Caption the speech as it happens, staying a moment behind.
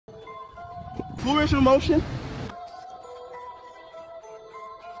Full range of motion.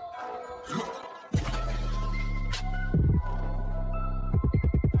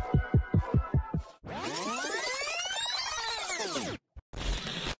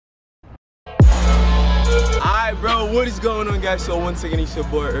 Alright bro, what is going on guys? So once again it's your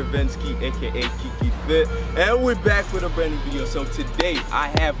boy Urbanski aka Kiki Fit, and we're back with a brand new video. So today I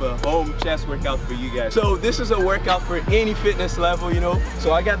have a home chest workout for you guys. So this is a workout for any fitness level, you know.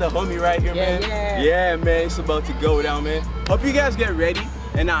 So I got the homie right here, man. Yeah man, it's about to go down, man. Hope you guys get ready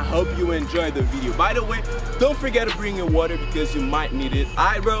and I hope you enjoy the video. By the way, don't forget to bring your water because you might need it.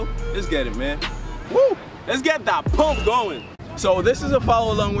 Alright bro, let's get it, man. Woo! Let's get that pump going. So this is a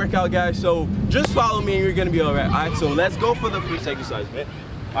follow along workout guys, so just follow me and you're gonna be alright. Alright, so let's go for the first exercise, man.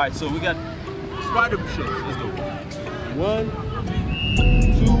 Alright, so we got spider push-ups. Let's go. 1,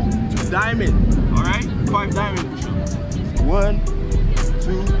 2, diamond. Alright, 5 diamond push-ups. 1,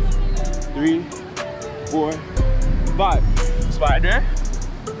 2, 3, 4, 5. Spider.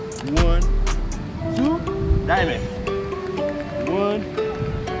 1, 2, diamond. 1,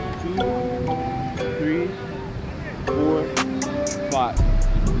 2, 3, 4, 5.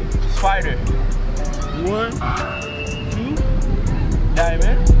 Spider. 1, 2,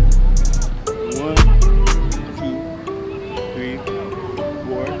 diamond. 1, 2, 3,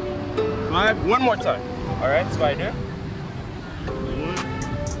 4, 5. One more time. Alright, spider. 1,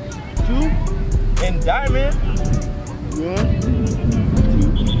 2, and diamond. 1, 2,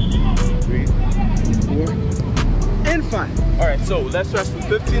 3, 4, and 5. Alright, so let's rest for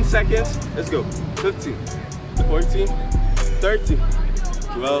 15 seconds. Let's go. 15, 14, 13,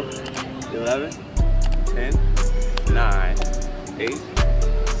 12, 11, 10, 9, 8,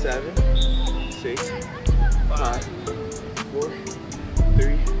 7, 6, 5, 4,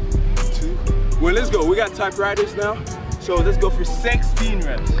 3, 2. Well, let's go. We got typewriters now. So let's go for 16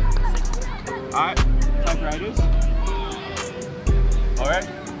 reps. Alright, typewriters. Alright.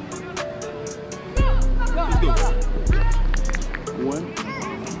 Let's go. 1,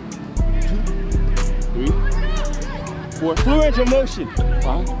 2, 3, 4. Full range of motion. 5,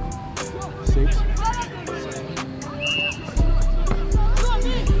 6, 7,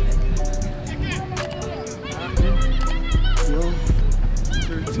 12,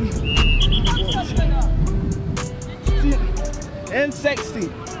 13, 14, 15, and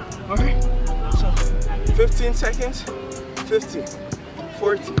 16. Alright. So 15 seconds. 15,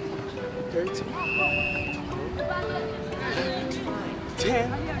 14, 13, 10,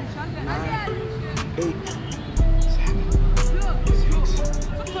 9, 8.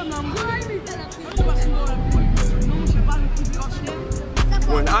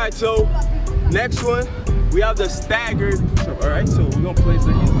 Alright, so next one we have the staggered. Alright, so we're gonna place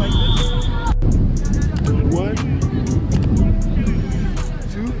the hands like this. 1,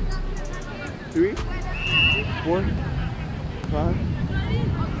 2, 3, 4, 5,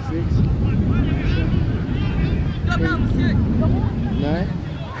 6, 7, 8, 9,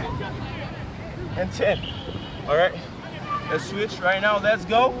 and 10. Alright, let's switch right now. Let's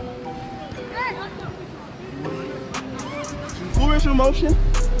go. Full range of motion.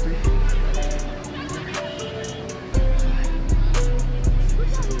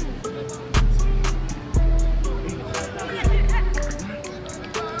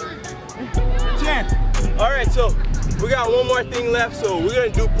 10. Alright, so we got one more thing left, so we're gonna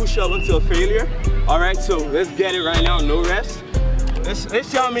do push-up until failure. Alright, so let's get it right now, no rest. Let's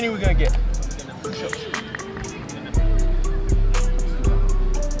see how many we're gonna get. Push-ups.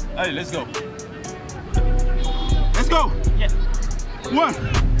 Alright, let's go. Let's go. Yes. 1,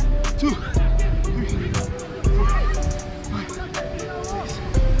 2, 3, 4, 5, 6.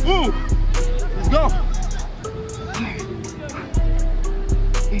 Ooh. Let's go.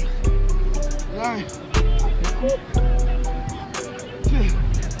 8, 9, 10,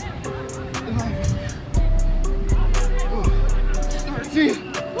 11, 13.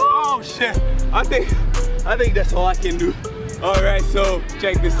 Oh shit. I think that's all I can do. Alright, so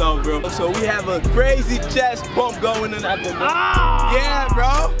check this out, bro. So we have a crazy chest pump going on at the moment. Yeah,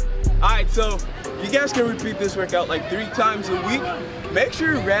 bro. Alright, so you guys can repeat this workout like 3 times a week. Make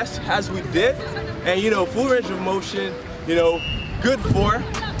sure you rest as we did. And you know, full range of motion, you know, good for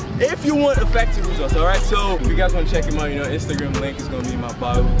if you want effective results. Alright, so if you guys want to check him out, you know, Instagram link is gonna be in my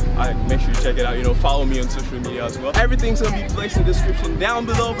bio. Alright, make sure you check it out, you know, follow me on social media as well. Everything's gonna be placed in the description down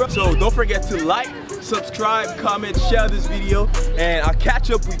below, bro. So don't forget to like, subscribe, comment, share this video, and I'll catch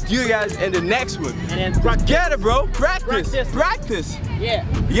up with you guys in the next one. And then get it, bro. Practice.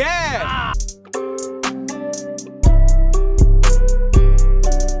 Yeah.